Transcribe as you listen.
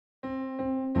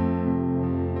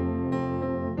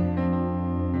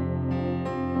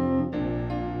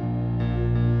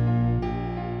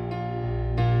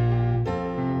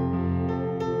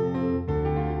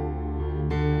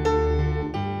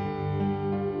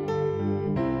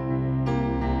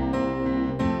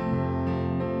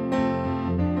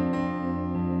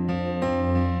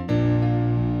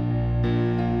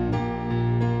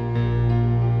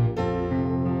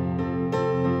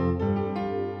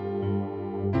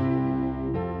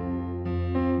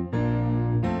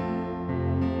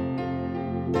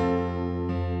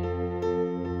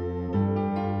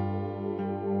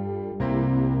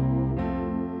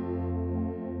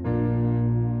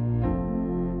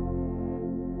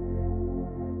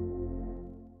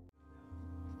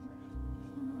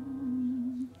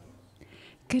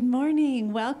Good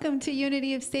morning. Welcome to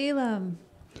Unity of Salem.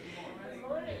 Good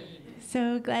morning.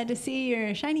 So glad to see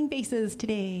your shining faces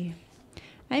today.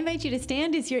 I invite you to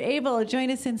stand as you're able. Join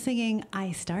us in singing,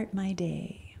 I Start My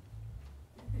Day.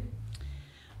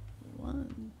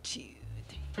 1, 2,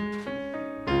 3.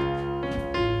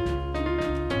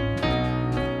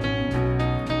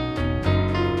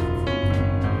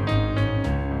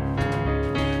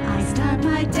 I start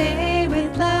my day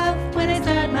with love. When I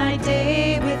start my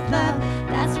day with love,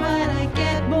 that's what I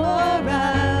get more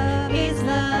of, is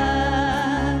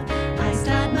love. I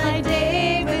start my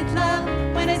day with love.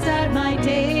 When I start my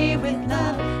day with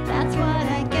love, that's what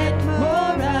I get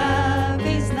more of,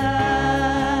 is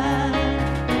love.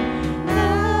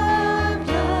 Love,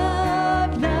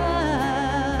 love, love.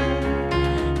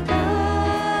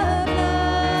 Love,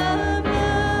 love,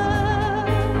 love.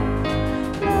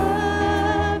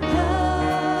 Love,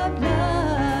 love, love.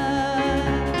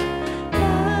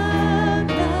 Love,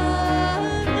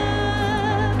 love,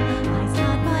 love. I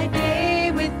start my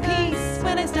day with peace.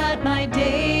 When I start my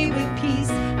day with peace,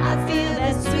 I feel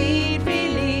that sweet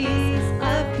release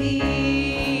of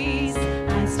peace.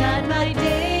 I start my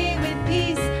day with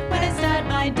peace. When I start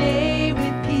my day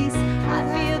with peace, I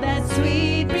feel that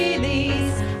sweet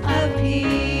release of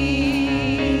peace.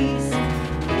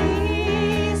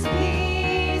 Peace,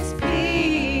 peace,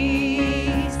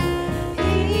 peace.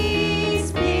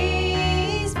 Peace,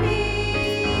 peace, peace.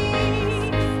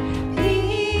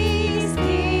 Peace,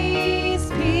 peace,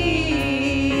 peace.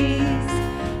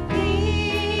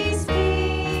 Peace,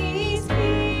 peace,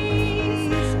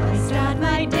 peace. I start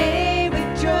my day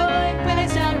with joy. When I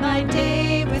start my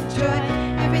day with joy,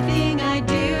 everything I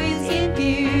do is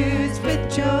infused with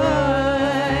joy.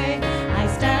 I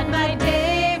start my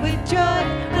day with joy.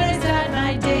 When I start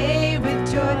my day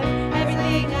with joy,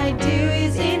 everything I do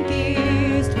is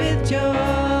infused with joy.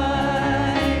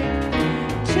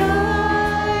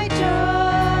 Joy,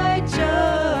 joy, joy.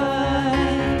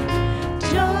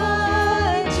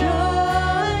 Joy,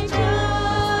 joy,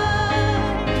 joy.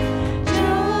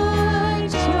 Joy,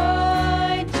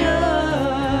 joy, joy.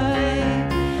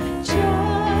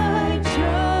 Joy,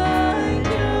 joy,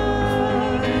 joy.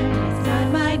 I start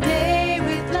my day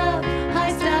with love.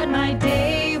 I start my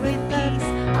day with peace.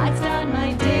 I start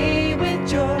my day with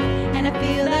joy, and I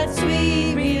feel that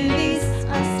sweet release.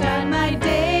 I start my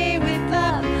day with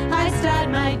love. I start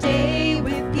my day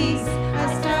with peace.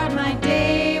 I start my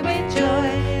day with joy,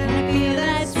 and I feel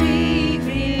that sweet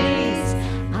release.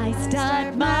 I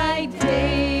start my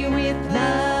day with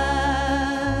love.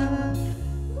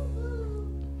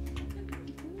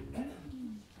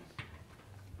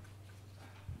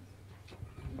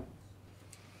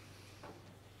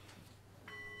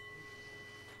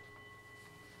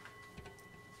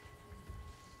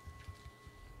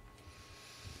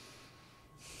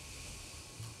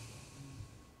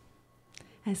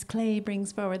 As Clay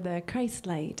brings forward the Christ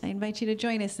light, I invite you to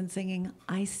join us in singing,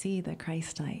 I See the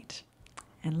Christ light,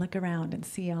 and look around and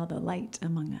see all the light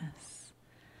among us.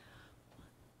 1,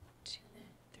 2,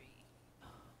 3.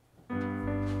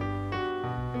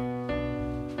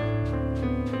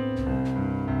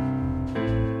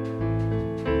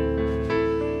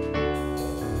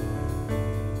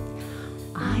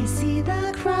 I see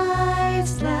the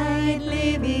Christ light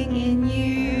living in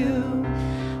you.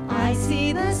 I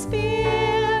see the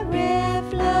Spirit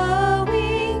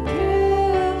flowing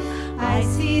through. I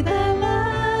see the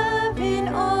love in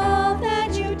all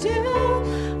that you do.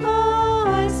 Oh,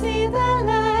 I see the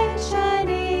light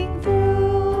shining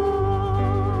through.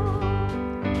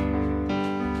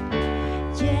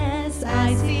 Yes,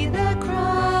 I see the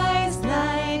Christ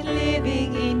light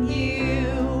living in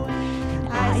you.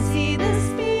 I see the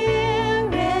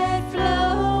Spirit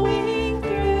flowing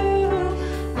through.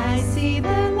 I see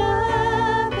the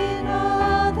love in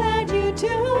all that you do.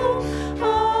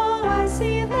 Oh, I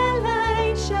see the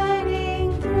light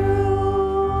shining through.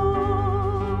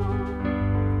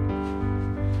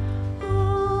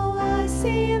 Oh, I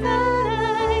see the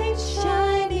light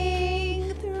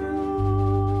shining through.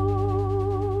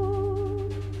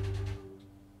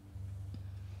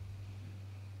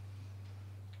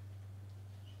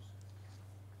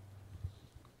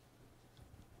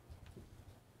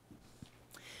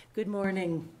 Good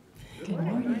morning. Good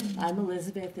morning. I'm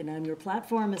Elizabeth, and I'm your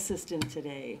platform assistant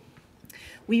today.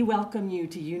 We welcome you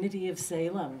to Unity of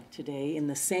Salem today in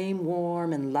the same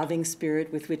warm and loving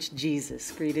spirit with which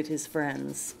Jesus greeted his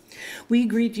friends. We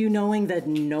greet you knowing that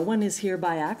no one is here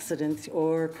by accident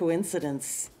or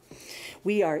coincidence.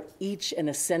 We are each an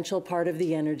essential part of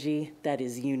the energy that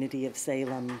is Unity of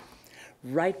Salem.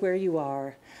 Right where you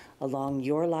are, along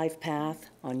your life path,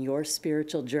 on your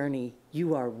spiritual journey,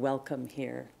 you are welcome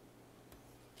here.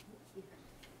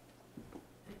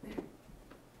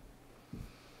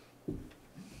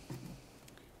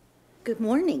 Good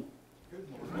morning. Good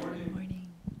morning.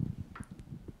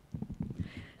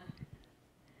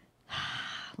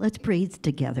 Let's breathe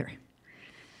together.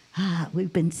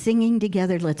 We've been singing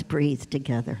together. Let's breathe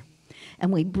together.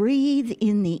 And we breathe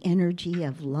in the energy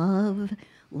of love,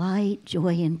 light,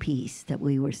 joy, and peace that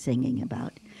we were singing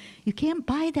about. You can't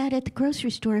buy that at the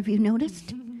grocery store, have you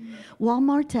noticed?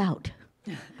 Walmart's out.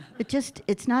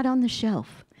 It's not on the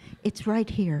shelf. It's right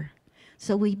here.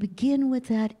 So we begin with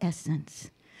that essence.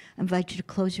 I invite you to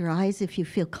close your eyes if you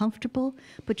feel comfortable.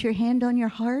 Put your hand on your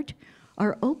heart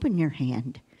or open your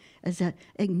hand as an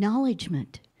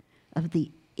acknowledgement of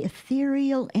the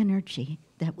ethereal energy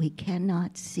that we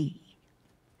cannot see.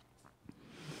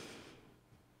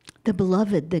 The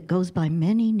beloved that goes by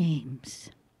many names,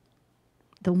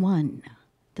 the one,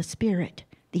 the spirit,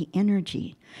 the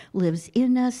energy, lives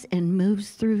in us and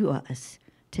moves through us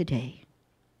today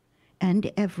and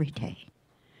every day.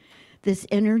 This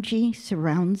energy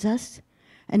surrounds us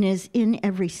and is in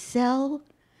every cell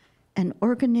and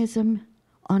organism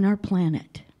on our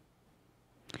planet.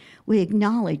 We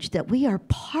acknowledge that we are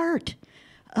part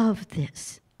of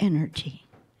this energy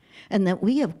and that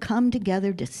we have come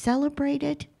together to celebrate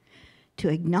it, to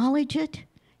acknowledge it,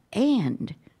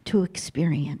 and to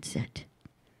experience it.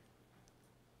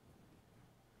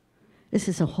 This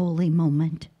is a holy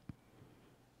moment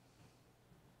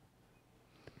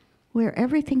where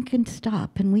everything can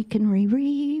stop and we can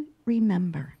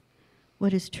remember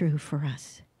what is true for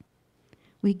us.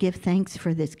 We give thanks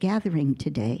for this gathering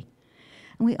today,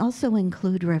 and we also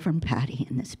include Reverend Patty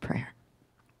in this prayer.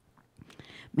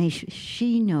 May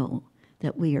she know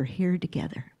that we are here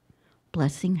together,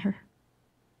 blessing her,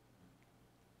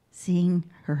 seeing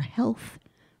her health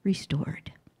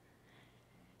restored.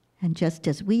 And just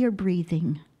as we are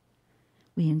breathing,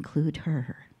 we include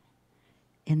her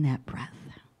in that breath.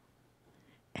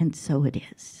 And so it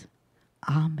is.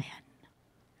 Amen.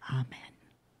 Amen.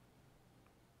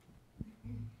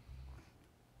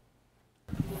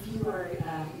 If you are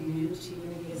new to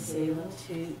Unity of Salem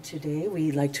today,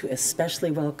 we'd like to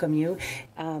especially welcome you.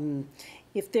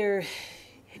 If there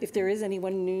is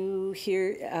anyone new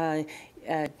here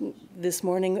this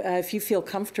morning, if you feel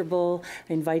comfortable,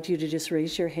 I invite you to just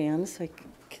raise your hand so I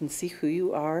can see who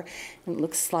you are. And it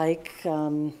looks like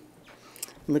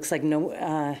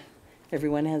no.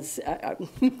 Everyone has,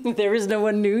 there is no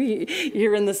one new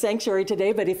here in the sanctuary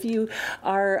today, but if you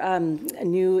are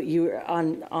new, you're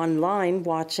online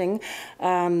watching,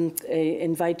 I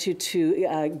invite you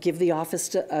to give the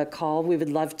office a call. We would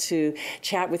love to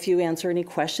chat with you, answer any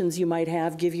questions you might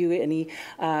have, give you any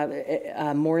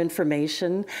more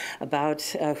information about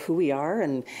who we are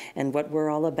and what we're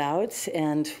all about.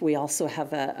 And we also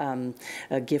have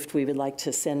a gift we would like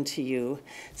to send to you.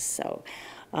 So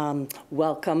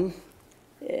welcome.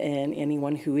 And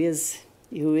anyone who is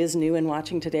new and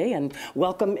watching today, and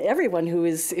welcome everyone who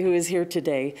is here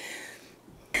today.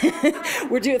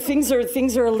 Things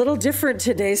are a little different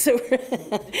today, so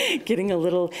we're getting a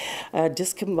little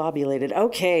discombobulated.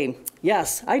 Okay,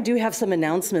 yes, I do have some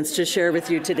announcements to share with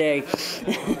you today.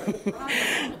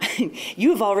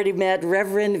 You've already met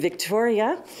Reverend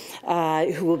Victoria,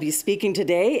 who will be speaking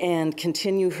today and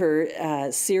continue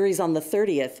her series on the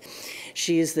 30th.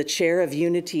 She is the chair of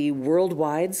Unity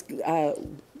Worldwide's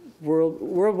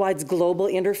Global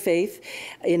Interfaith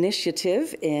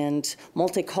Initiative and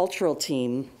Multicultural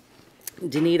Team.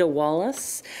 Danita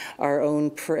Wallace, our own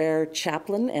prayer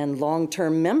chaplain and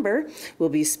long-term member, will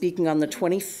be speaking on the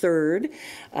 23rd.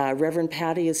 Reverend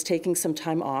Patty is taking some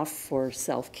time off for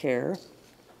self-care.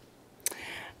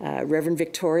 Reverend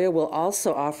Victoria will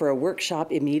also offer a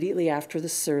workshop immediately after the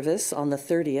service on the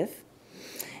 30th.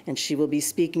 And she will be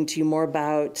speaking to you more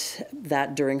about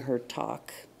that during her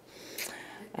talk.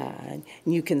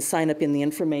 You can sign up in the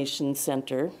information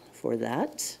center for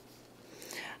that.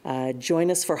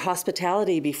 Join us for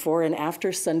hospitality before and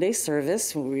after Sunday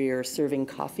service. We are serving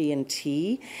coffee and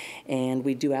tea, and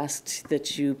we do ask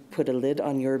that you put a lid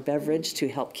on your beverage to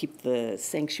help keep the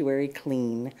sanctuary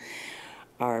clean.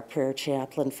 Our prayer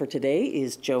chaplain for today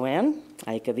is Joanne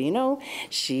Icavino.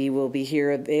 She will be here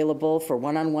available for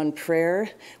one-on-one prayer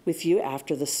with you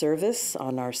after the service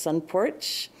on our sun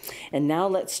porch. And now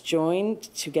let's join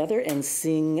together and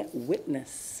sing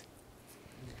Witness.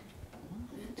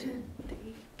 1, 2,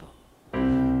 3, 4.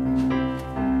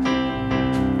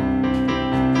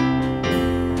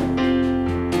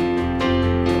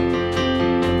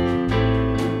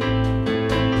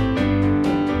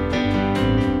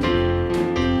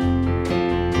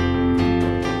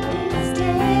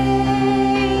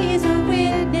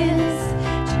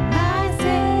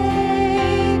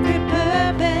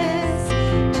 Purpose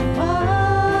to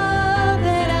all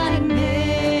that I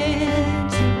meant.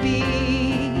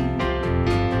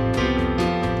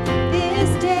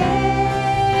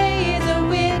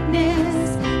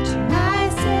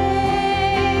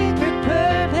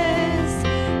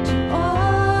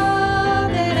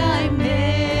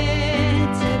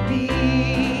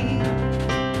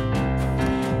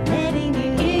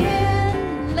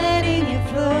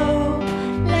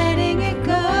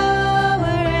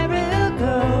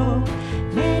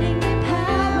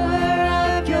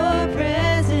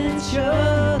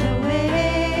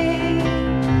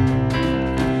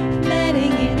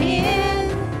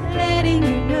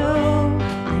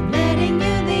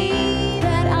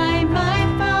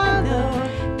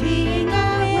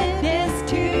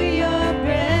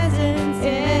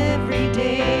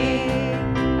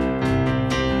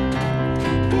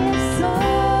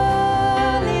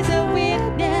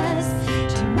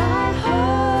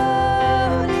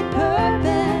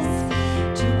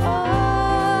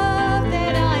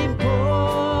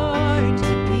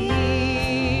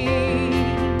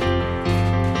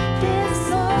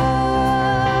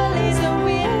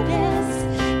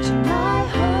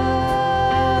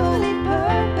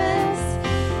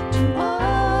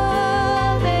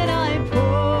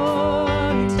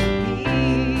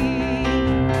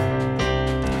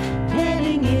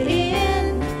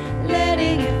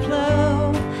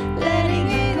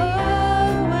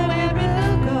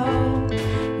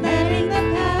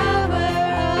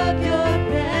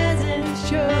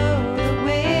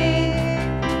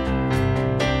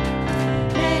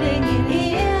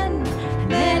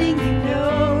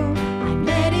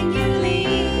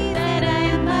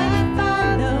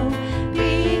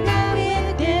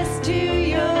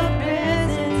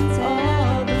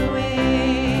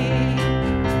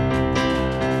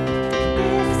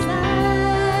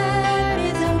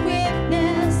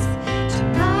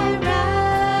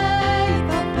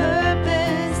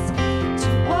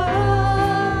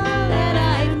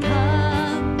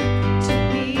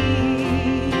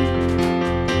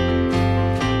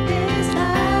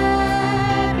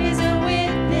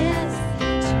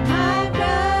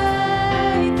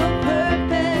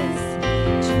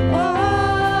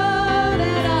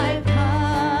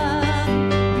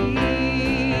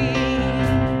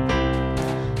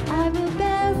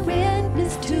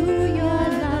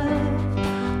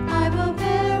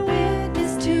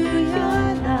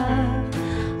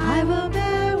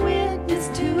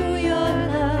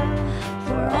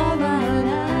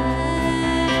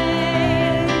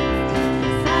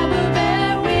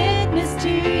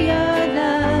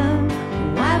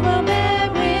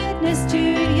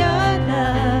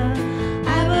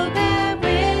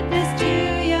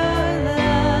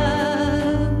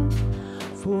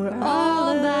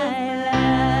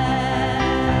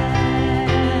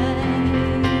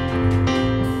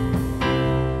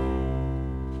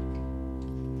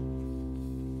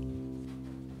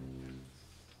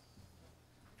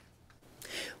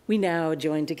 We now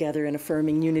join together in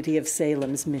affirming Unity of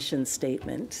Salem's mission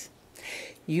statement.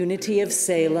 Unity of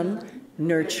Salem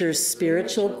nurtures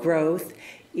spiritual growth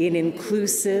in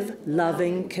inclusive,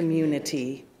 loving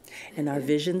community. And our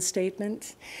vision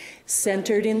statement,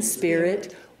 centered in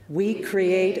spirit, we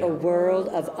create a world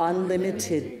of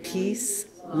unlimited peace,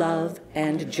 love,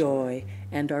 and joy,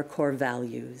 and our core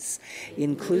values: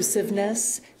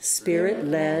 inclusiveness,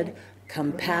 spirit-led,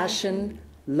 compassion,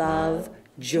 love,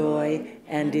 joy,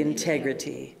 and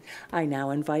integrity. I now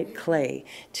invite Clay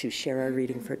to share our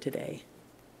reading for today.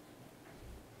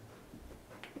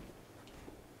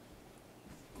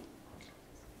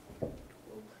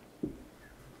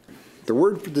 The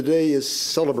word for today is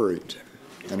celebrate,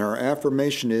 and our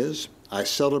affirmation is, I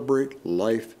celebrate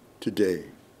life today.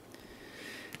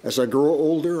 As I grow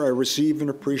older, I receive and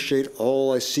appreciate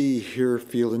all I see, hear,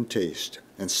 feel, and taste,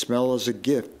 and smell as a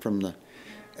gift from the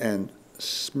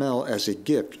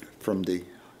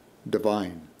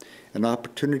divine, an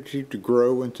opportunity to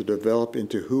grow and to develop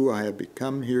into who I have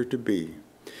become here to be.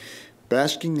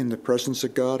 Basking in the presence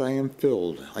of God, I am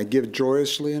filled. I give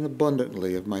joyously and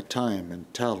abundantly of my time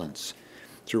and talents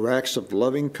through acts of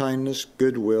loving kindness,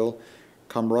 goodwill,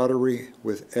 camaraderie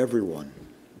with everyone.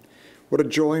 What a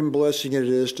joy and blessing it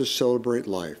is to celebrate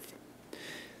life.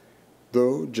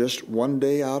 Though just one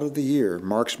day out of the year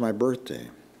marks my birthday,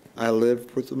 I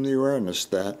live with the awareness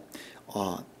that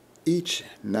on each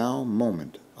now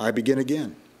moment I begin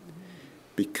again.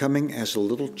 Becoming as a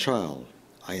little child,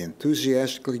 I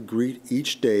enthusiastically greet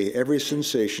each day, every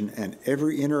sensation, and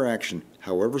every interaction,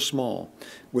 however small,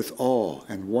 with awe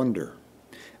and wonder,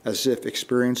 as if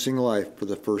experiencing life for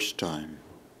the first time.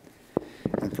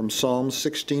 And from Psalm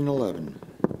 16:11,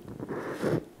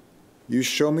 you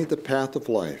show me the path of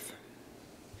life.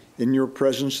 In your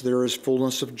presence there is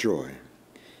fullness of joy.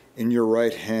 In your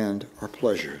right hand are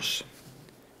pleasures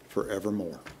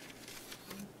forevermore.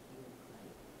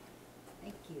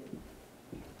 Thank you.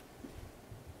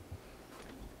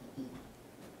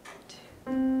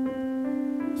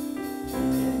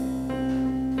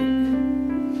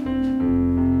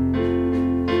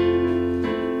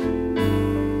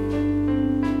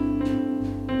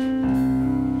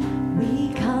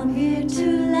 We come here to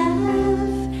laugh,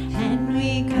 and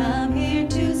we come here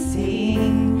to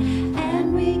sing,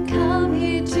 and we come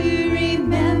here to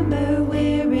remember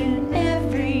we're in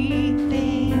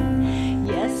everything.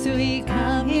 Yes, we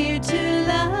come here to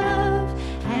love,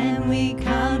 and we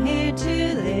come here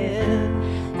to live,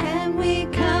 and we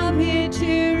come here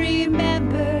to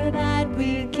remember that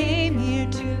we came here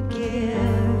to give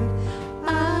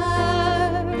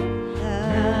our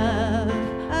love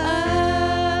away.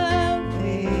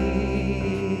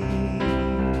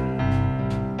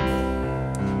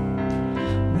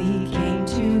 We came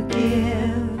to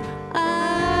give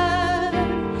our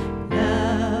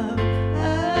love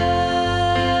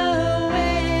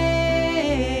away.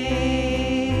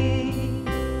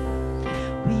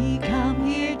 We come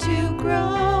here to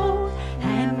grow,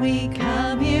 and we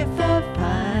come here for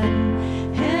fun,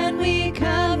 and we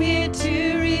come here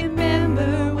to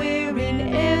remember we're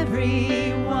in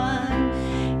everyone.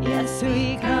 Yes,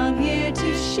 we come here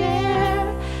to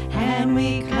share, and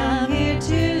we come here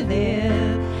to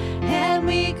live, and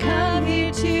we come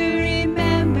here to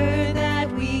remember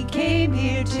that we came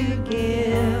here to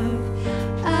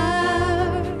give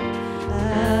our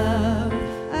love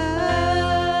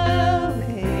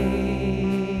away.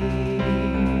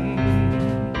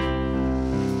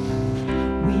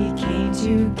 We came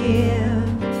to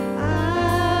give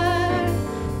our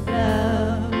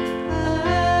love away.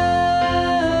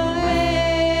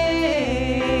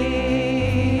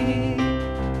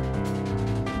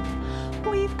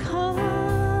 We've come.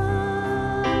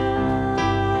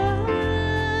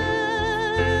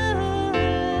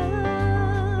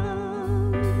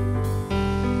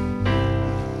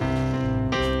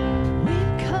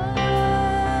 We've come.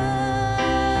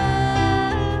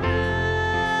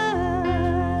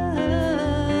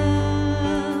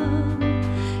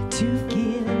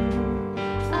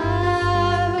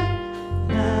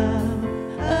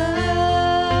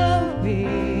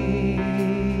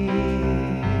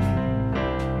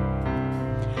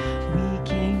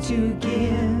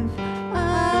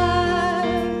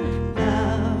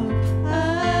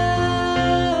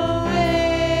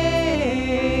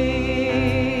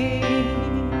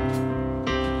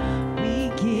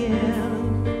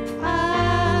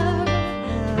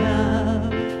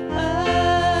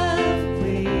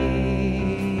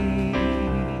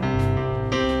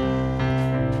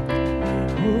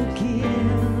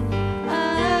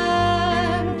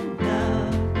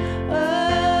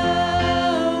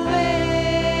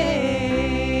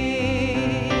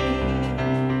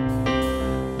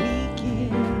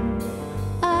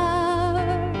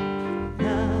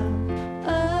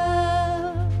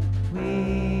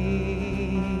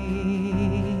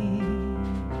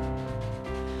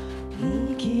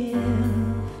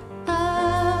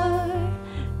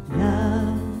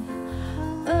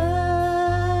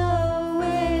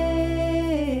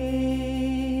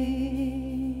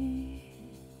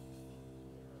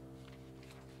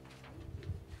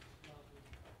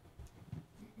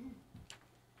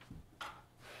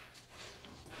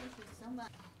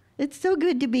 It's so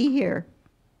good to be here.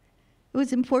 It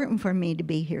was important for me to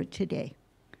be here today.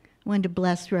 I wanted to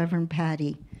bless Reverend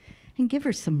Patty and give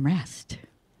her some rest.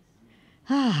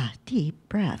 Deep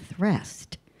breath,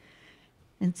 rest.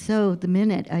 And so the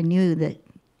minute I knew that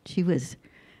she was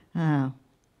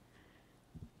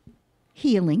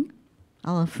healing,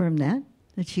 I'll affirm that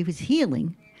she was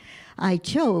healing, I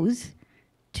chose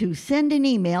to send an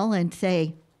email and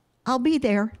say, I'll be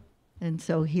there. And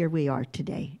so here we are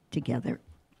today together.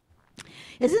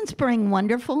 Isn't spring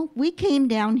wonderful? We came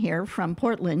down here from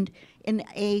Portland in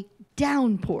a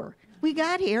downpour. We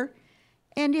got here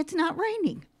and it's not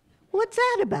raining. What's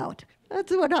that about?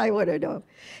 That's what I want to know.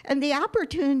 And the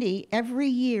opportunity every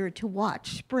year to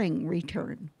watch spring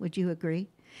return. Would you agree?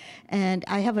 And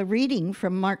I have a reading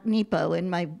from Mark Nepo in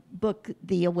my book,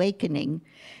 The Awakening.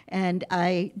 And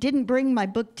I didn't bring my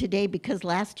book today because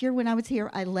last year when I was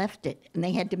here, I left it and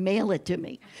they had to mail it to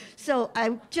me. So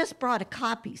I just brought a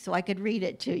copy so I could read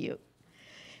it to you.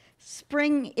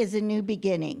 Spring is a new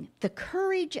beginning, the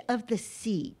courage of the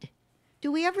seed.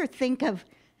 Do we ever think of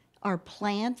our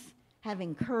plants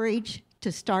having courage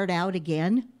to start out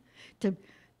again, to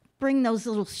bring those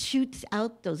little shoots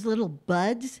out, those little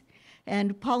buds?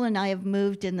 And Paul and I have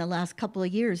moved in the last couple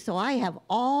of years, so I have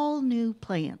all new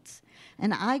plants.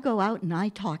 And I go out and I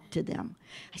talk to them.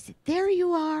 I said, there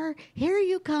you are, here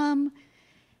you come.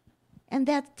 And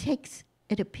that takes,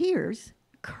 it appears,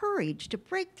 courage to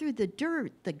break through the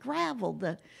dirt, the gravel,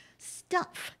 the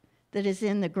stuff that is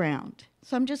in the ground.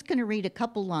 So I'm just going to read a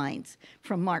couple lines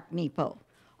from Mark Nepo.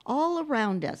 All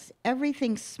around us,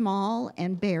 everything small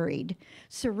and buried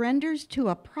surrenders to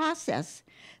a process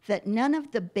that none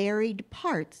of the buried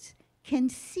parts can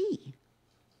see.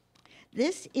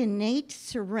 This innate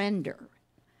surrender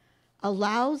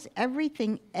allows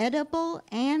everything edible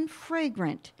and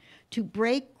fragrant to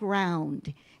break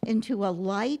ground into a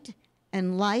light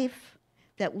and life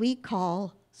that we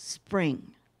call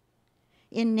spring.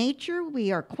 In nature,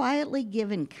 we are quietly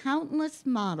given countless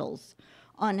models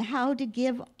on how to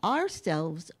give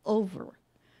ourselves over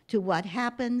to what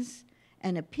happens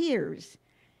and appears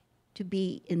to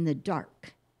be in the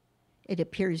dark. It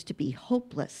appears to be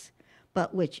hopeless,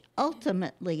 but which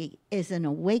ultimately is an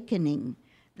awakening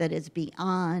that is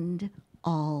beyond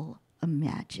all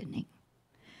imagining.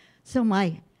 So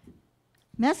my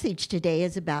message today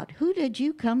is about who did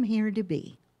you come here to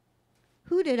be?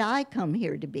 Who did I come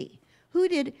here to be? Who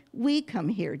did we come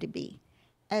here to be?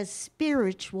 As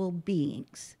spiritual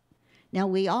beings. Now,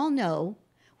 we all know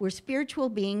we're spiritual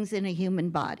beings in a human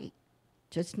body.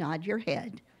 Just nod your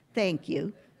head. Thank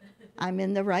you. I'm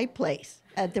in the right place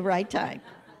at the right time.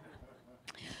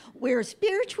 We're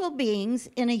spiritual beings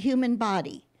in a human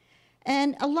body.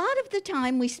 And a lot of the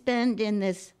time we spend in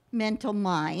this mental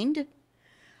mind,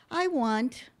 I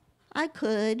want, I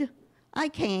could, I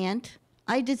can't,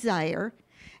 I desire.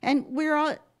 And we're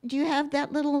all, do you have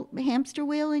that little hamster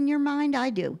wheel in your mind?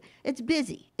 I do. It's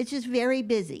busy. It's just very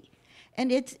busy.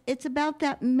 And it's about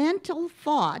that mental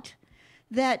thought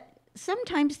that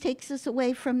sometimes takes us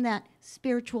away from that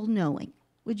spiritual knowing.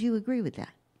 Would you agree with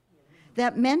that?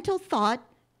 That mental thought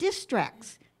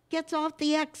distracts, gets off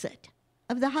the exit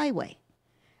of the highway.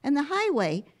 And the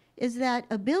highway is that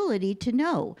ability to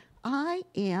know, I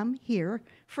am here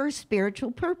for a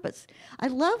spiritual purpose. I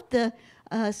love the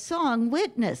song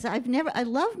Witness. I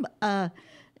love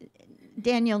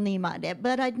Daniel Nahmod,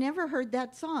 but I'd never heard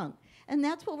that song. And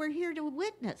that's what we're here to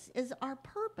witness, is our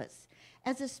purpose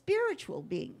as a spiritual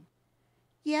being.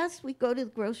 Yes, we go to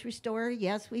the grocery store.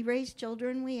 Yes, we raise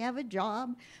children. We have a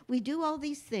job. We do all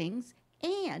these things.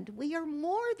 And we are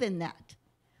more than that.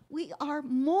 We are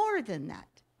more than that.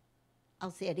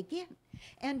 I'll say it again.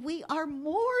 And we are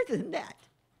more than that.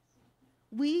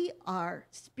 We are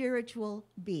spiritual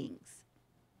beings.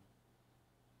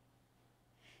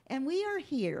 And we are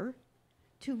here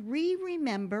to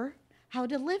remember how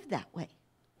to live that way.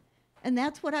 And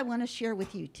that's what I want to share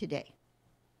with you today.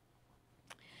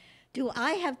 Do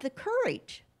I have the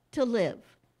courage to live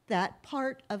that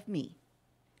part of me?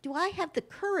 Do I have the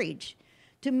courage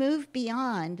to move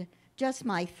beyond just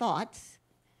my thoughts,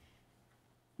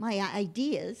 my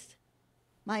ideas,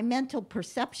 my mental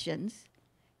perceptions,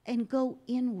 and go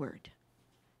inward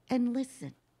and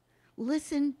listen?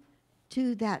 Listen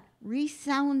to that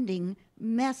resounding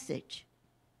message.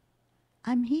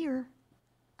 I'm here.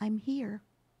 I'm here.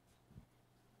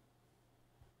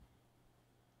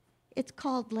 It's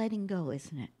called letting go,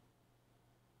 isn't it?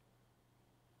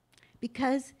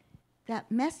 Because that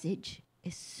message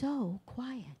is so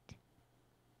quiet.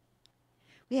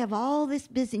 We have all this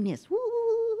busyness, woo,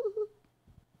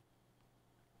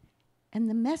 and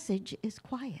the message is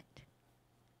quiet.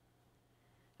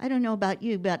 I don't know about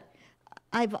you, but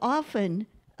I've often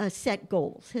set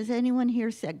goals. Has anyone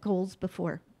here set goals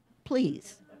before?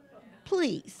 Please,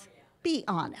 please, be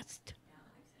honest.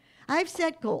 I've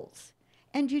set goals.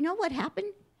 And you know what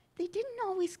happened? They didn't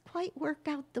always quite work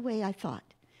out the way I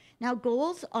thought. Now,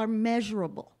 goals are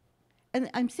measurable. And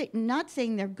I'm not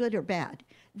saying they're good or bad.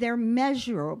 They're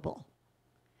measurable.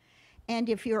 And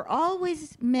if you're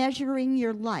always measuring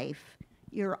your life,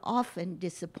 you're often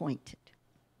disappointed.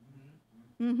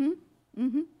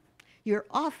 You're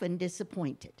often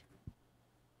disappointed.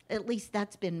 At least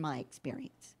that's been my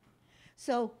experience.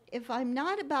 So if I'm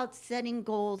not about setting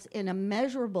goals in a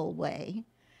measurable way,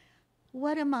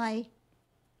 what am I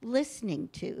listening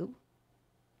to?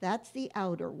 That's the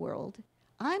outer world.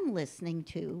 I'm listening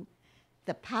to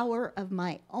the power of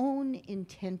my own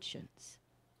intentions.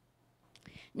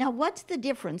 Now, what's the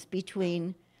difference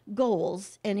between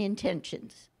goals and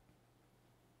intentions?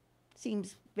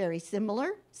 Seems very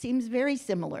similar. Seems very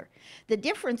similar. The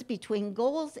difference between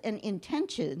goals and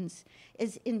intentions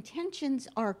is intentions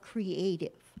are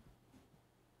creative.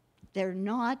 They're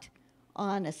not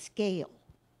on a scale.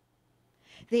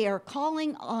 They are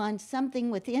calling on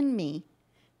something within me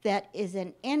that is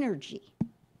an energy.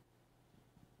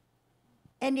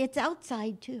 And it's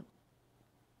outside too.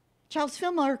 Charles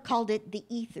Fillmore called it the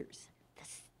ethers, the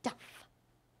stuff,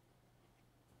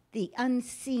 the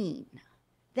unseen,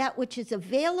 that which is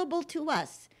available to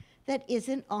us that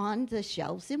isn't on the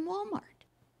shelves in Walmart.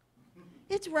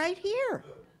 It's right here.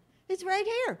 It's right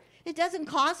here. It doesn't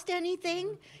cost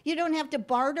anything. You don't have to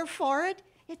barter for it.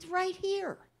 It's right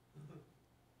here.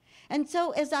 And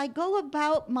so as I go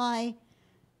about my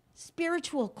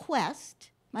spiritual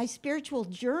quest, my spiritual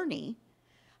journey,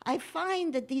 I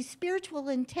find that these spiritual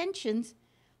intentions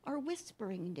are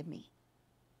whispering to me.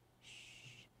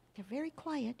 Shh. They're very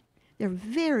quiet. They're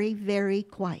very, very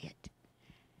quiet.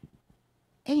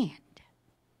 And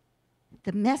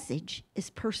the message is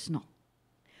personal.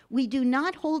 We do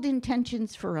not hold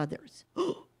intentions for others.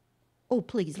 Oh,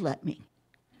 please let me.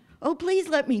 Oh, please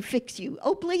let me fix you.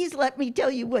 Oh, please let me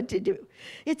tell you what to do.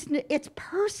 It's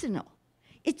personal.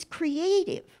 It's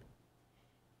creative.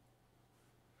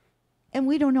 And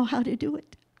we don't know how to do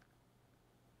it.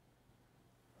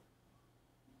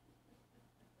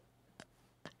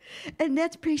 And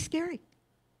that's pretty scary.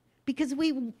 Because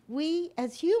we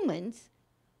as humans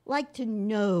like to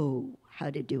know how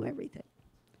to do everything.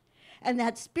 And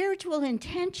that spiritual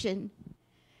intention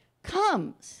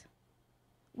comes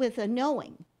with a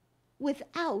knowing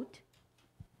without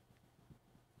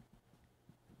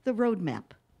the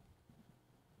roadmap.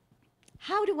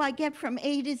 How do I get from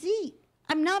A to Z?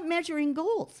 I'm not measuring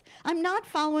goals. I'm not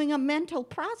following a mental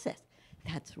process.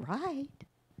 That's right.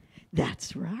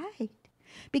 That's right.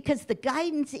 Because the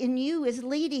guidance in you is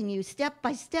leading you step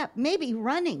by step, maybe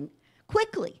running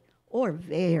quickly or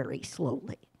very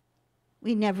slowly.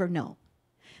 We never know.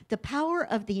 The power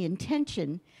of the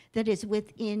intention that is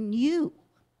within you,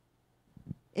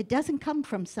 it doesn't come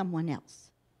from someone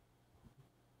else.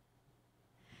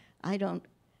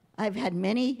 I've had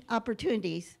many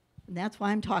opportunities, and that's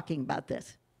why I'm talking about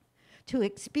this, to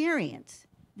experience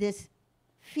this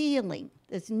feeling,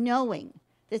 this knowing,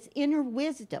 this inner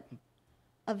wisdom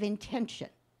of intention,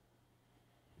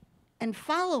 and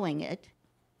following it,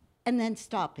 and then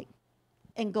stopping,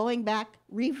 and going back,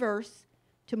 reverse,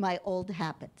 to my old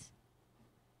habits.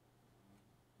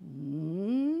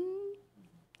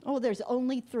 Oh, there's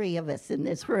only 3 of us in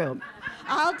this room.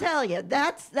 I'll tell you,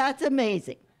 that's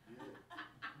amazing.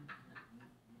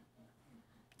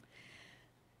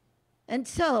 And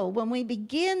so when we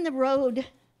begin the road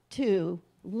to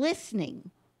listening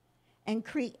and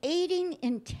creating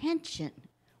intention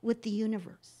with the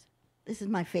universe, this is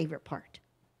my favorite part.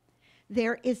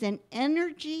 There is an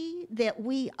energy that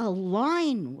we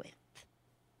align with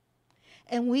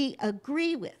and we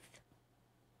agree with.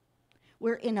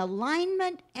 We're in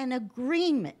alignment and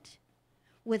agreement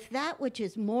with that which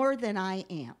is more than I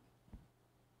am.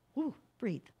 Ooh,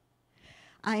 breathe.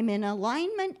 I'm in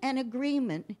alignment and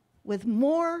agreement with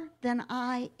more than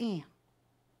I am.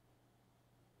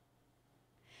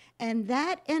 And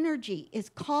that energy is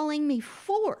calling me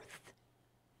forth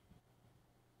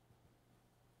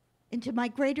into my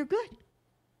greater good.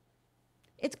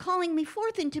 It's calling me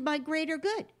forth into my greater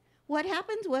good. What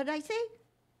happens? What did I say?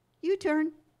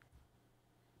 U-turn.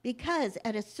 Because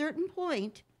at a certain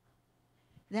point,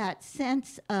 that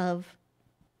sense of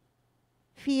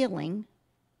feeling,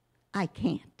 I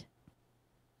can't.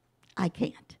 I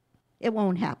can't. It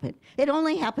won't happen. It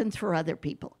only happens for other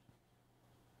people.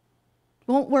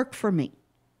 Won't work for me.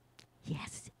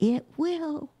 Yes, it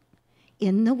will.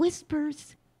 In the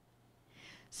whispers.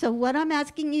 So what I'm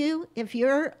asking you, if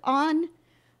you're on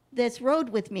this road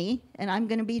with me, and I'm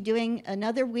going to be doing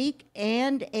another week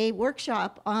and a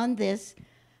workshop on this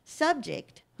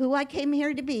subject, who I came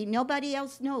here to be. Nobody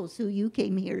else knows who you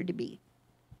came here to be.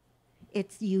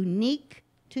 It's unique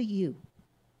to you.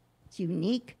 It's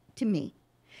unique to me.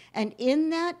 And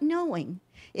in that knowing,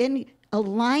 in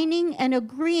aligning and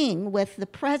agreeing with the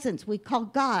presence we call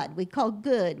God, we call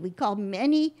good, we call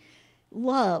many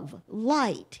love,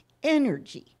 light,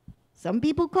 energy. Some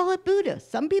people call it Buddha.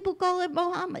 Some people call it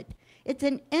Muhammad. It's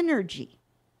an energy.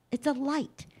 It's a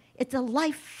light. It's a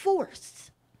life force,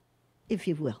 if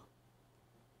you will.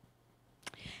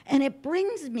 And it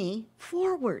brings me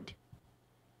forward.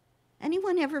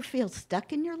 Anyone ever feel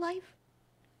stuck in your life?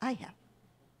 I have.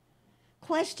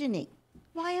 Questioning,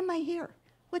 why am I here?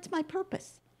 What's my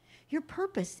purpose? Your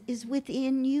purpose is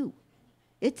within you.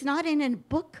 It's not in a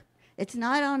book. It's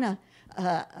not on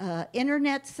a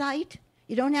internet site.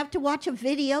 You don't have to watch a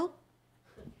video.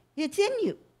 It's in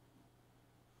you.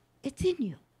 It's in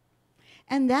you.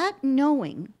 And that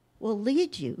knowing will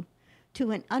lead you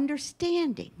to an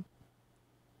understanding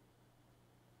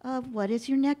of what is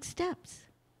your next steps.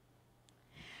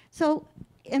 So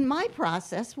in my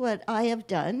process, what I have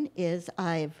done is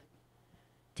I've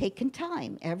taken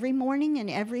time every morning and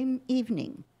every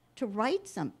evening to write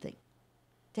something,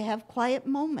 to have quiet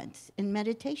moments in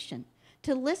meditation,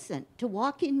 to listen, to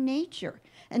walk in nature,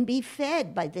 and be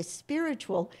fed by the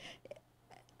spiritual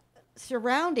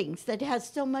surroundings that has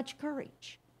so much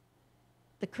courage.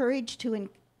 The courage to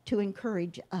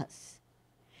encourage us.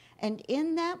 And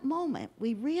in that moment,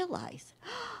 we realize,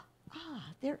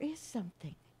 there is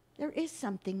something. There is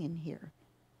something in here.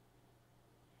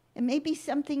 It may be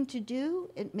something to do.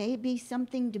 It may be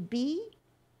something to be.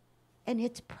 And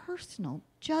it's personal,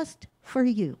 just for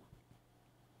you.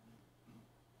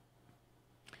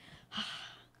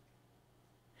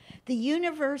 The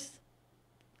universe,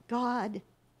 God,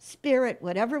 spirit,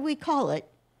 whatever we call it,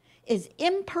 is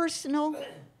impersonal,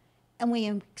 and we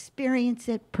experience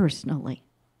it personally.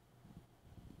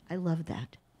 I love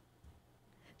that.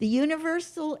 The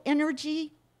universal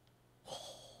energy,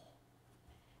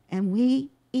 and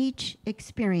we each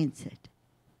experience it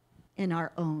in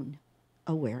our own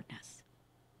awareness.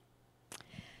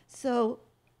 So,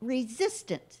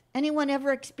 resistance. Anyone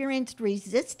ever experienced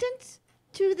resistance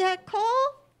to that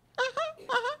call?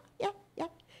 Yeah.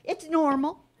 It's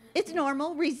normal. It's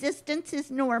normal. Resistance is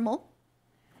normal.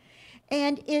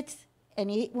 And it's,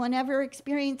 anyone ever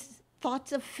experienced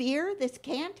thoughts of fear? This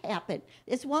can't happen.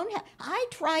 This won't happen. I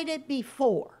tried it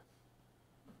before.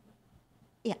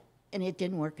 Yeah, and it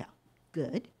didn't work out.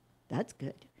 Good. That's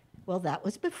good. Well, that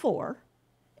was before,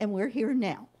 and we're here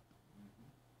now.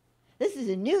 This is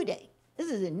a new day. This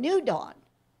is a new dawn.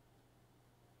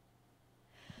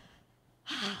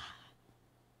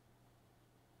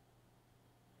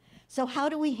 So how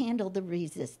do we handle the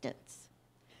resistance?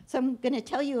 So I'm going to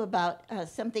tell you about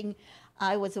something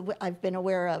I've been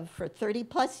aware of for 30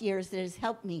 plus years that has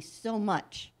helped me so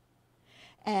much.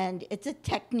 And it's a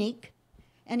technique,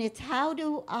 and it's how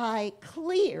do I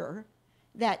clear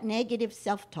that negative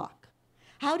self-talk?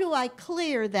 How do I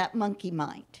clear that monkey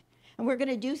mind? And we're going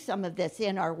to do some of this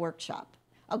in our workshop.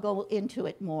 I'll go into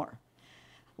it more.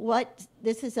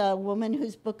 This is a woman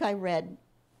whose book I read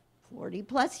 40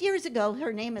 plus years ago.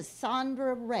 Her name is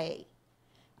Sandra Ray.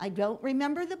 I don't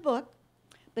remember the book,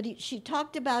 but she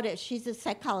talked about it. She's a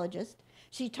psychologist.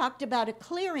 She talked about a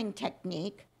clearing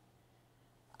technique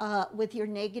with your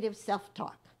negative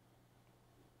self-talk.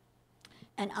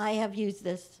 And I have used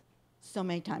this so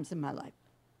many times in my life.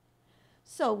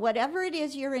 So whatever it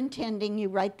is you're intending, you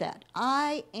write that.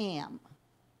 I am.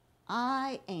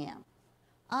 I am.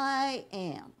 I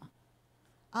am.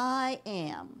 I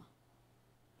am.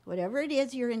 Whatever it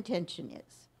is your intention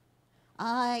is.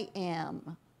 I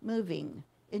am moving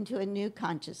into a new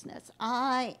consciousness.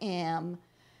 I am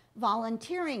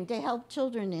volunteering to help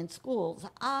children in schools.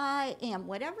 I am.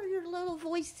 Whatever your little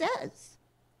voice says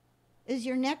is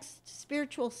your next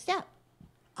spiritual step.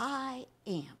 I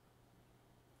am.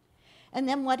 And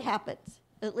then what happens?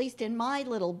 At least in my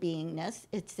little beingness,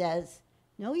 it says,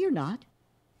 no, you're not.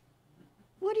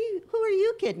 Who are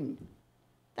you kidding?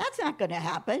 That's not going to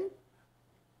happen.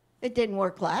 It didn't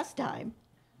work last time.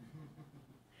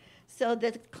 So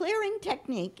the clearing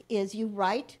technique is you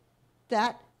write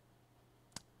that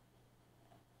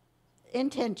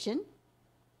intention,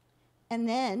 and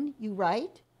then you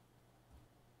write,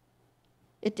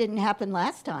 it didn't happen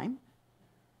last time,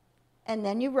 and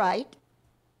then you write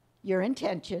your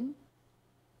intention.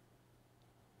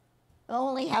 It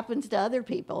only happens to other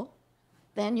people.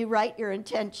 Then you write your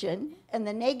intention, and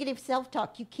the negative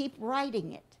self-talk, you keep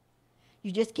writing it.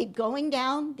 You just keep going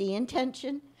down the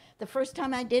intention. The first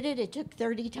time I did it, it took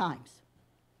 30 times.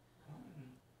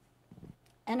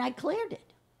 And I cleared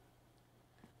it.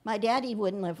 My daddy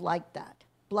wouldn't have liked that.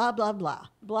 Blah, blah, blah,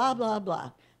 blah, blah,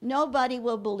 blah. Nobody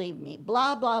will believe me,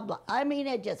 blah, blah, blah. I mean,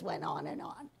 it just went on and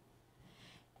on.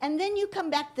 And then you come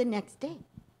back the next day,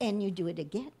 and you do it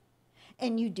again,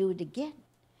 and you do it again,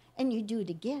 and you do it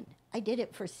again. I did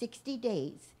it for 60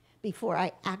 days before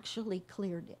I actually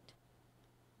cleared it.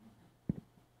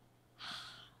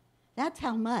 That's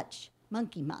how much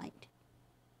monkey mind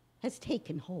has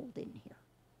taken hold in here.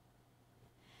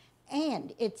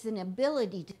 And it's an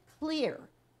ability to clear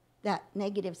that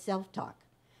negative self-talk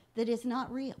that is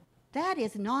not real. That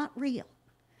is not real.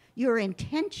 Your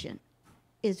intention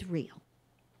is real.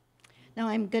 Now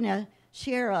I'm going to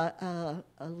share a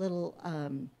little,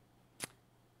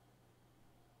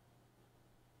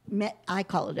 I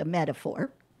call it a metaphor,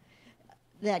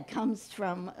 that comes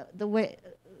from the way,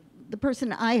 the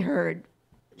person I heard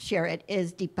share it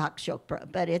is Deepak Chopra,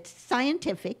 but it's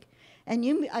scientific, and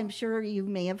I'm sure you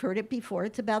may have heard it before.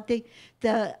 It's about the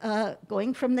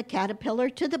going from the caterpillar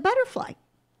to the butterfly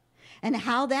and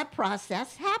how that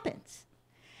process happens.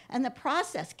 And the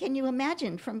process, can you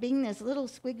imagine, from being this little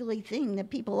squiggly thing that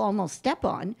people almost step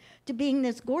on to being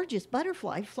this gorgeous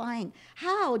butterfly flying?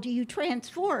 How do you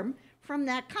transform from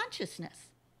that consciousness?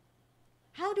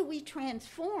 How do we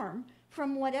transform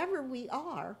from whatever we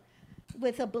are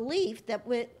with a belief that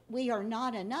we are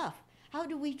not enough? How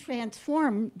do we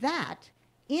transform that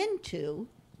into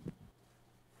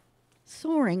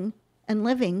soaring and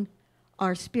living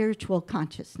our spiritual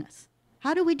consciousness?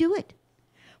 How do we do it?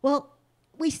 Well,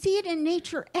 we see it in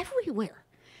nature everywhere.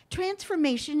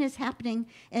 Transformation is happening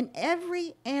in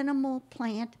every animal,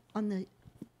 plant on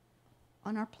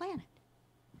our planet.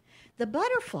 The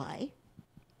butterfly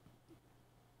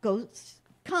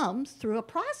comes through a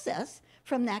process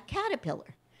from that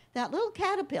caterpillar. That little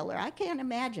caterpillar, I can't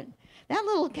imagine. That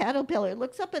little caterpillar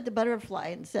looks up at the butterfly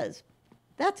and says,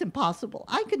 that's impossible.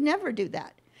 I could never do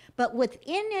that. But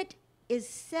within it is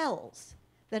cells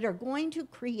that are going to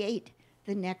create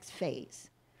the next phase.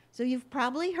 So you've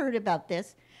probably heard about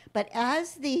this, but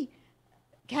as the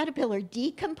caterpillar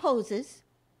decomposes,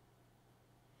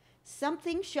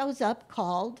 something shows up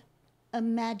called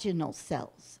imaginal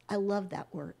cells. I love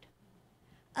that word.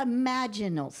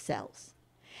 Imaginal cells.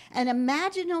 And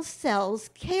imaginal cells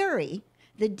carry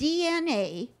the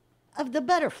DNA of the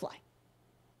butterfly.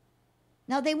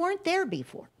 Now, they weren't there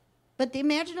before, but the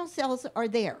imaginal cells are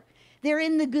there. They're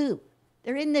in the goo.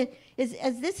 They're in the,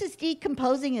 as this is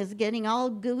decomposing, is getting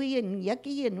all gooey and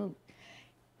yucky, and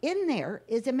in there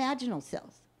is imaginal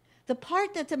cells. The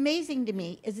part that's amazing to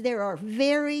me is there are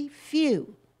very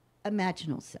few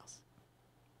imaginal cells.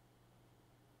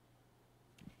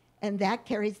 And that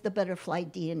carries the butterfly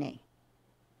DNA.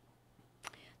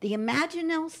 The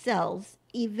imaginal cells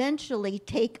eventually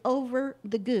take over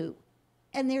the goo,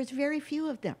 and there's very few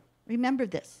of them. Remember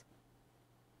this.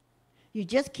 You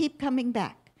just keep coming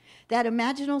back. That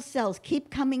imaginal cells keep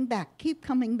coming back,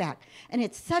 and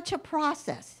it's such a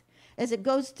process as it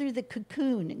goes through the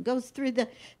cocoon and goes through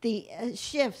the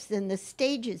shifts and the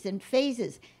stages and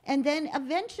phases, and then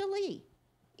eventually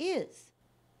is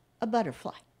a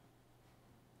butterfly.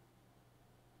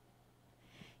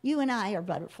 You and I are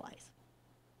butterflies.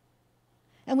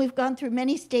 And we've gone through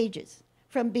many stages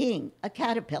from being a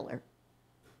caterpillar.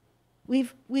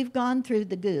 We've gone through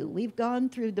the goo. We've gone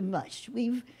through the mush.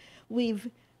 We've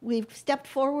stepped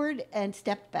forward and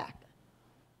stepped back.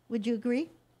 Would you agree?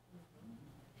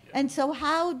 And so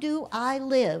how do I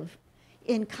live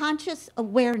in conscious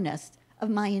awareness of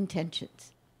my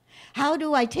intentions? How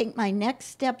do I take my next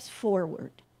steps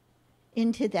forward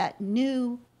into that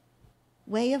new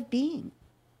way of being,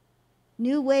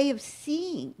 new way of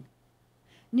seeing,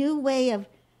 new way of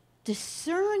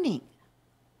discerning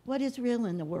what is real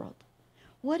in the world?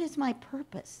 What is my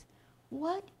purpose?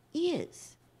 What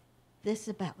is this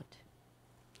about?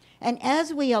 And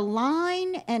as we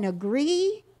align and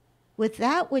agree with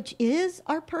that which is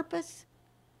our purpose,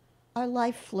 our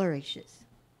life flourishes.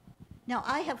 Now,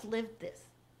 I have lived this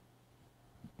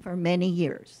for many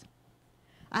years.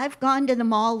 I've gone to the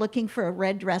mall looking for a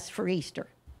red dress for Easter.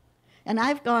 And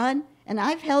I've gone and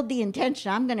I've held the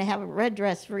intention, I'm going to have a red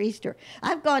dress for Easter.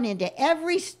 I've gone into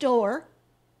every store.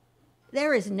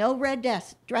 There is no red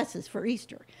dresses for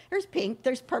Easter. There's pink,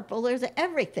 there's purple, there's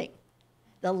everything.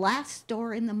 The last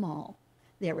store in the mall,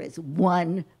 there is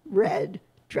one red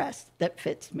dress that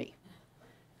fits me.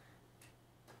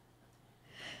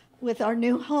 With our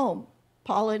new home,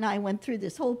 Paula and I went through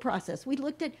this whole process. We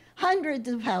looked at hundreds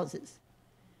of houses.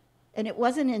 And it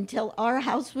wasn't until our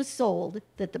house was sold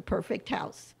that the perfect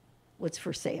house was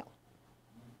for sale.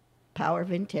 Power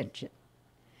of intention.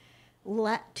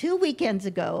 2 weekends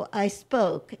ago, I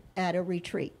spoke at a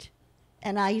retreat,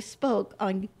 and I spoke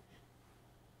on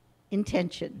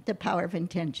intention, the power of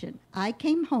intention. I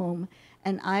came home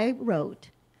and I wrote,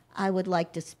 I would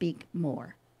like to speak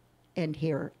more, and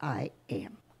here I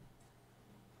am.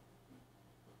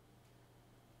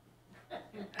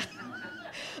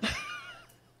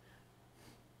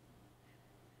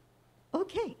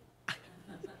 Okay,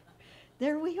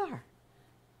 there we are.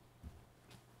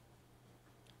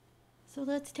 So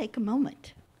let's take a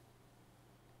moment.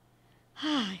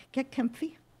 Get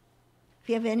comfy. If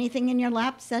you have anything in your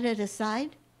lap, set it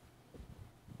aside.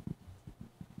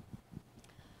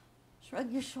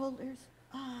 Shrug your shoulders.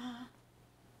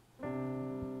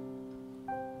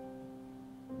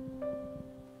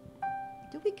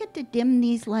 Do we get to dim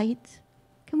these lights?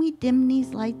 Can we dim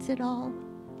these lights at all?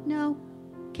 No?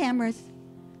 Cameras.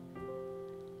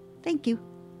 Thank you.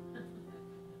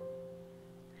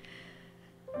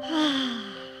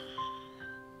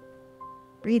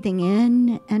 Breathing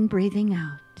in and breathing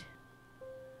out.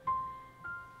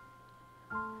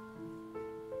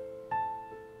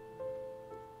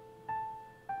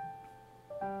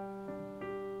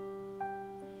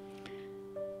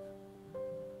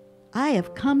 I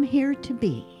have come here to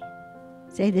be.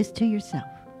 Say this to yourself.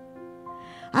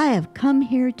 I have come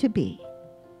here to be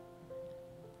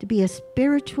a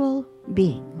spiritual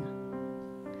being,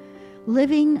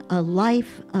 living a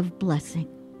life of blessing.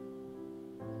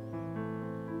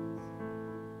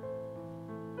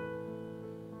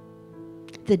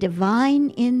 The divine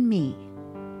in me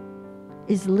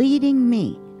is leading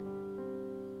me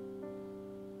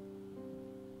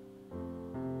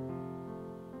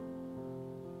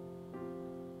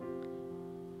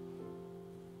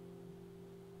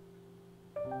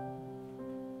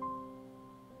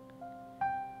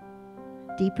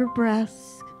deeper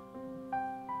breaths,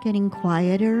 getting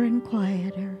quieter and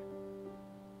quieter,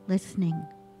 listening,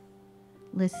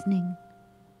 listening,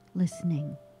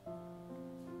 listening.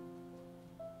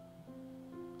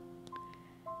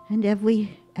 And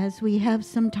as we have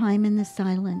some time in the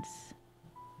silence,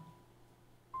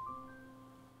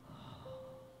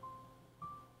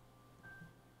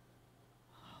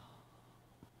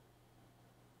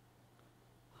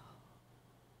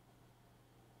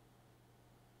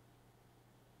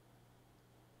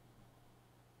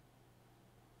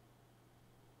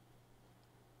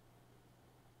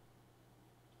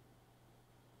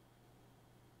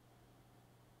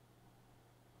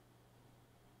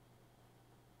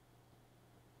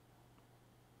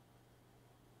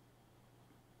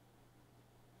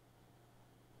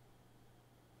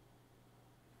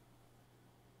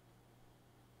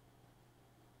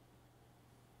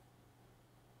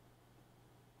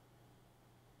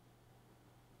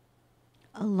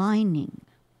 aligning,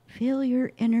 feel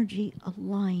your energy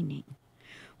aligning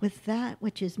with that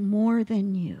which is more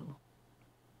than you.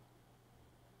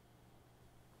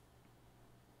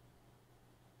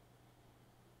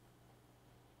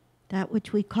 That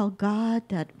which we call God,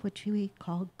 that which we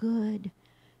call good,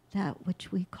 that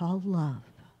which we call love.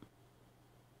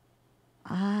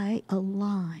 I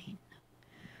align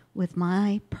with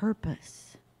my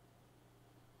purpose.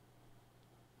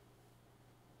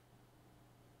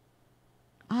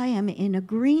 I am in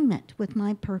agreement with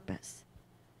my purpose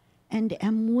and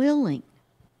am willing.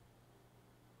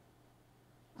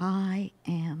 I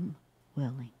am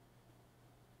willing.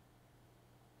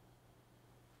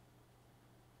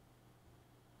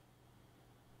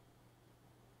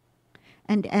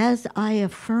 And as I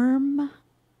affirm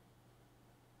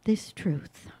this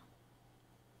truth,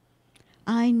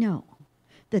 I know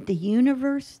that the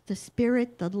universe, the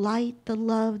spirit, the light, the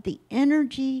love, the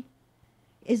energy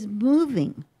is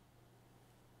moving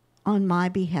on my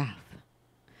behalf.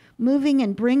 Moving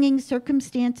and bringing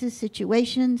circumstances,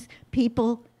 situations,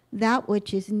 people, that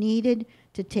which is needed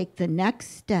to take the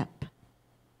next step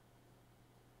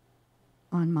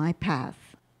on my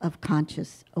path of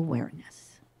conscious awareness.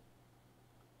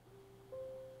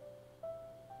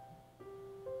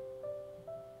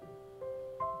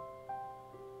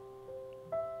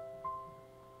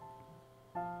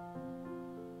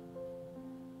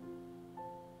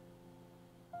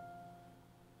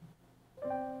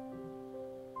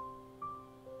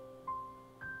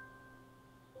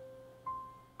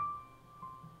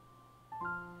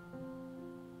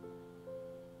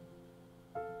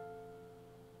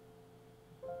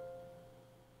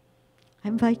 I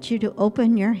invite you to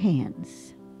open your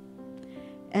hands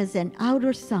as an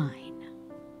outer sign.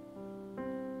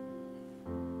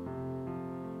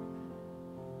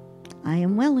 I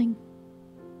am willing.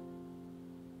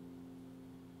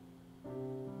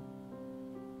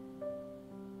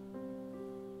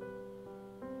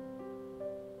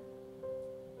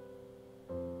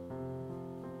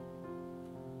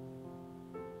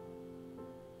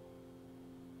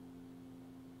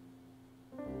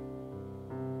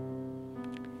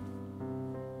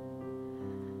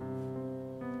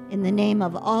 In the name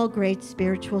of all great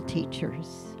spiritual teachers,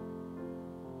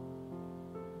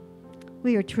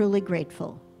 we are truly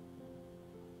grateful.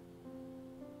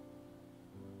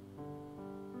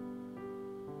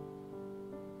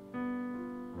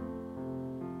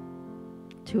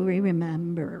 To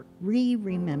remember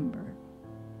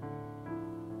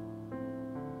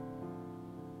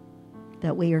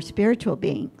that we are spiritual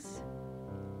beings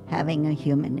having a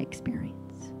human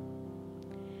experience.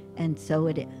 And so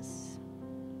it is.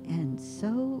 And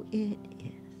so it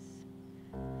is.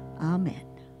 Amen.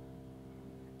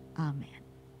 Amen.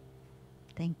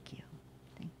 Thank you.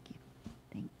 Thank you.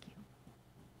 Thank you.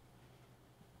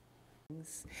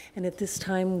 And at this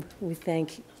time, we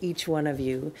thank each one of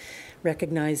you,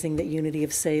 recognizing that Unity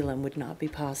of Salem would not be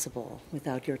possible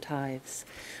without your tithes.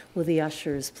 Will the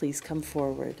ushers please come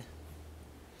forward?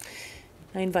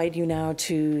 I invite you now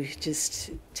to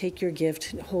just take your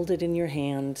gift, hold it in your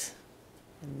hand,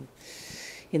 and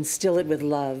instill it with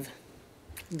love,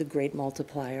 the great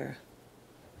multiplier.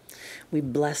 We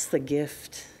bless the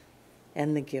gift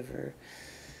and the giver,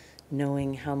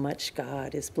 knowing how much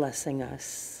God is blessing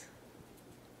us.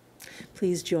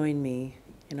 Please join me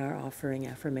in our offering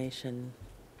affirmation.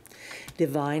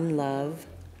 Divine love,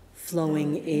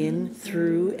 flowing in,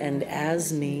 through, and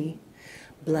as me,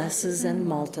 blesses and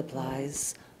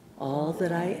multiplies all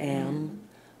that I am,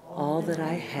 all that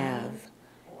I have,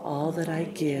 all that I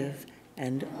give,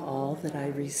 and all that I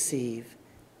receive.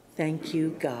 Thank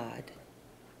you, God.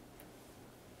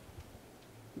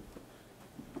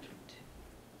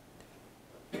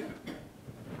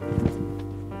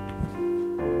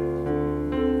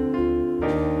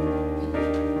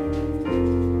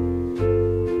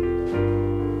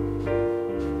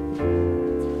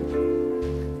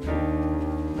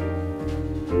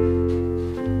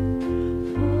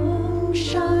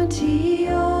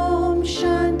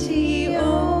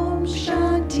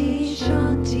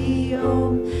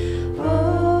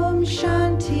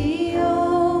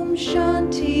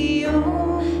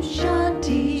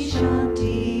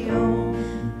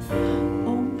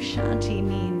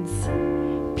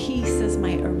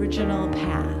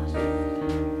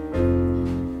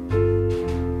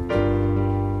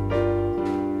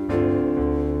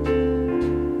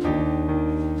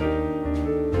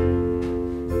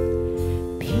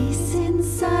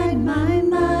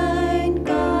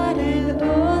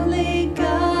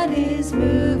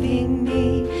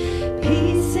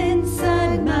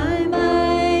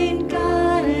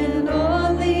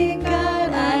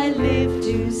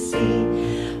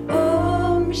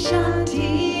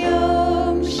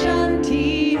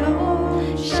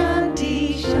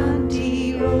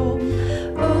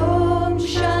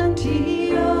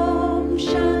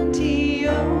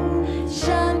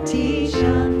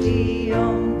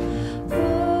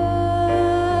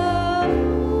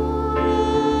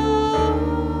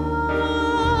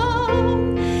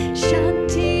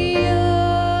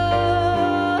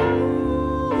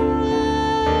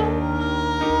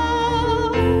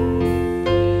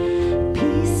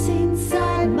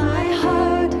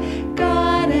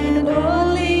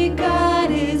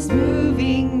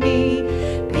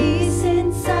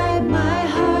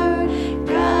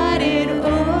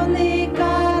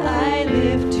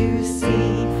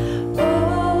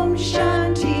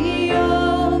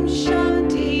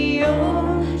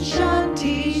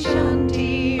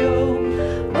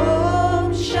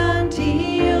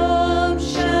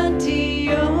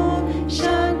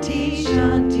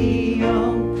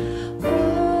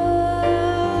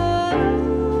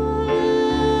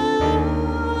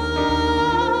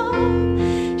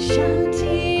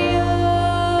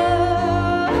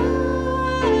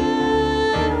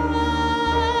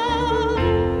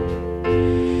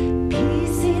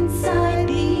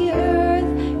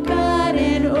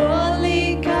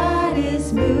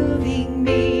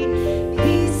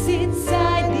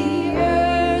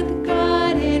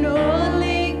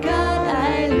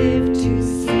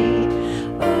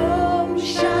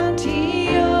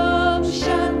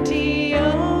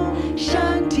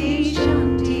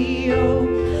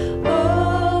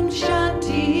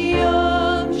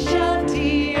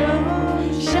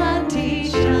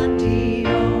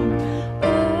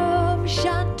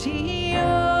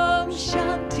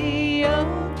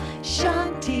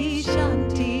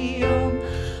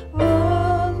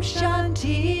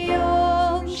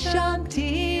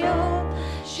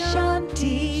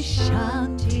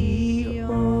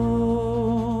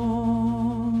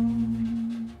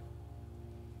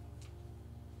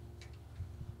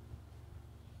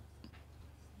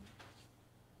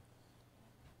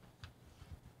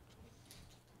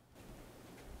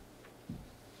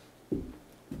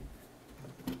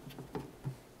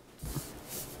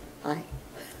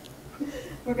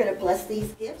 We're going to bless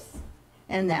these gifts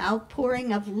and the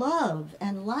outpouring of love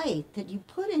and light that you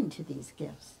put into these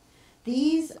gifts.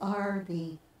 These are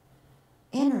the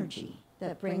energy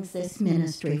that brings this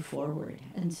ministry forward.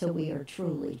 And so we are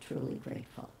truly, truly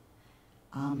grateful.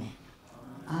 Amen.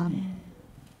 Amen.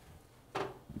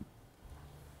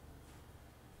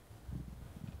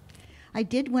 I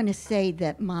did want to say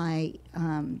that my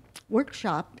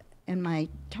workshop and my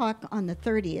talk on the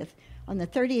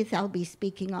 30th, I'll be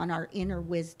speaking on our inner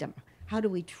wisdom. How do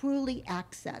we truly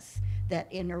access that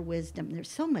inner wisdom? There's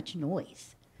so much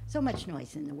noise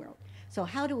in the world. So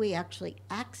how do we actually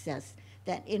access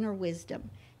that inner wisdom?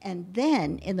 And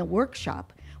then in the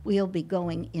workshop, we'll be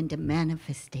going into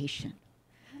manifestation.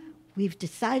 We've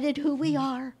decided who we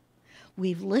are.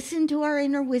 We've listened to our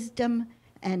inner wisdom.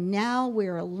 And now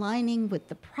we're aligning with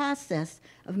the process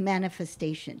of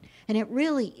manifestation. And it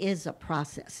really is a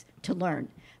process to learn.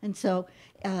 And so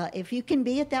if you can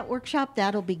be at that workshop,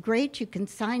 that'll be great. You can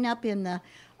sign up in the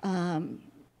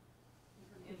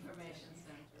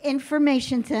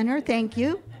Information Center. Thank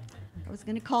you. I was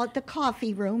going to call it the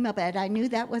coffee room, but I knew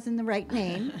that wasn't the right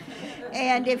name.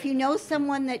 And if you know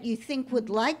someone that you think would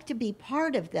like to be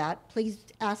part of that, please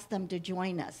ask them to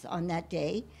join us on that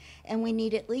day. And we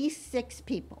need at least 6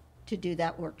 people to do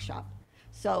that workshop.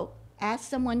 So ask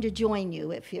someone to join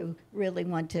you if you really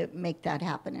want to make that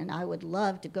happen. And I would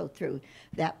love to go through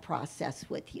that process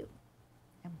with you.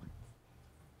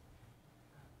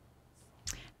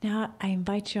 Now I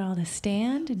invite you all to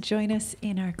stand and join us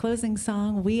in our closing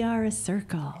song, We Are a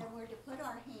Circle. And we're to put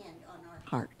our hand on our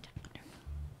heart.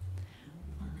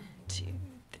 1, 2,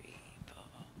 3,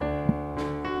 4.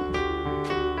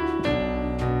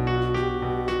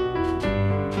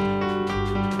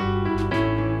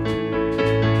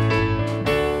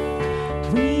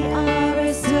 We are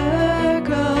a circle,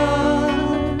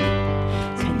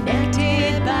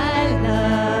 connected by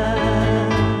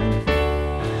love.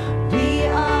 We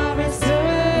are a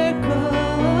circle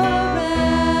around.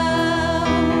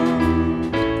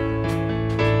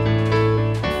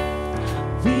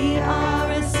 We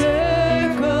are a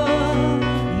circle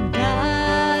in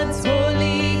God's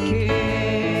holy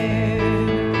care,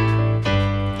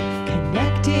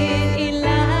 connected in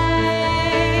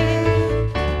life,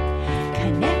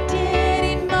 connected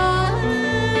in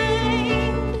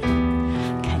mind,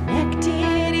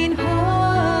 connected in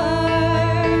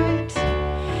heart,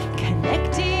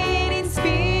 connected in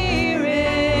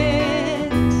spirit,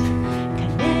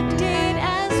 connected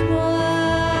as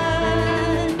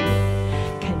one,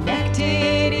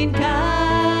 connected in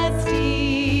God's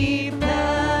deep love.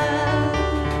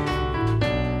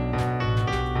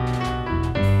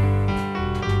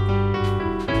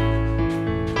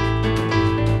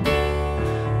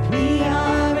 We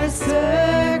are a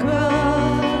circle,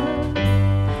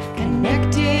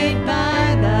 connected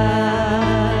by love.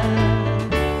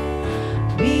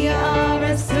 We are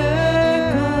a circle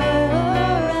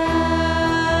around.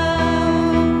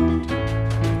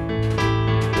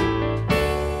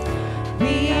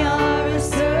 We are a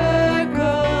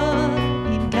circle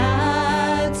in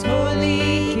God's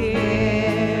holy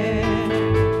care,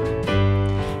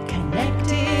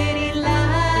 connected in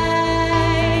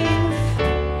life,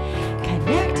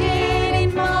 connected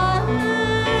in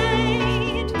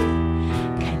mind,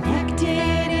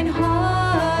 connected in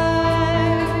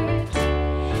heart,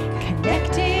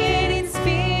 connected in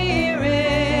spirit,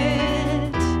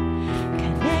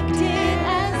 connected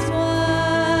as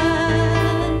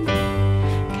one,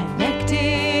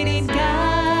 connected in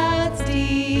God's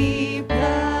deep love.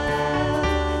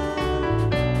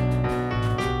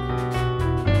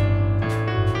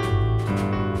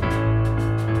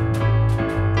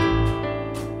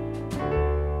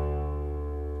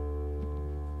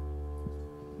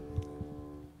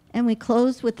 And we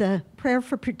close with a prayer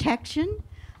for protection.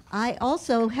 I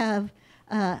also have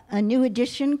a new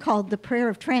edition called the Prayer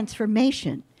of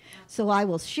Transformation. So I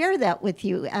will share that with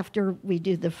you after we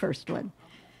do the first one.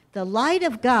 The light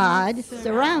of God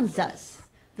surrounds us.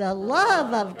 The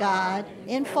love of God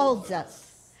enfolds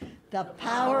us. The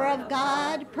power of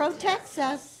God protects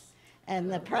us.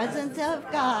 And the presence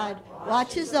of God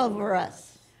watches over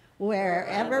us.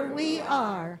 Wherever we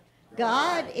are,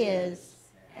 God is,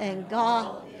 and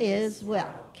God is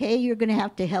well. Okay, you're going to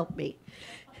have to help me.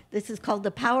 This is called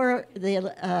the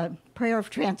prayer of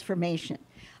transformation.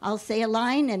 I'll say a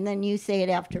line and then you say it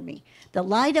after me. The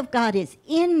light of God is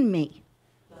in me.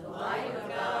 The light of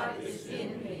God is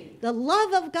in me. The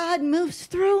love of God moves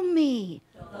through me.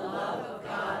 The love of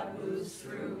God moves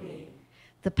through me.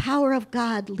 The power of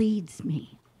God leads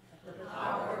me. The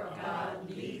power of God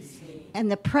leads me.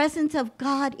 And the presence of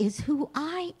God is who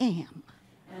I am.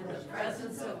 And the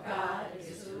presence of God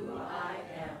is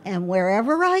And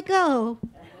wherever I go,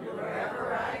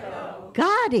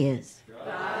 God is.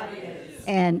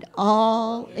 And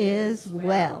all is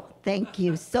well. Thank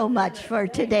you so much for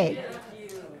today.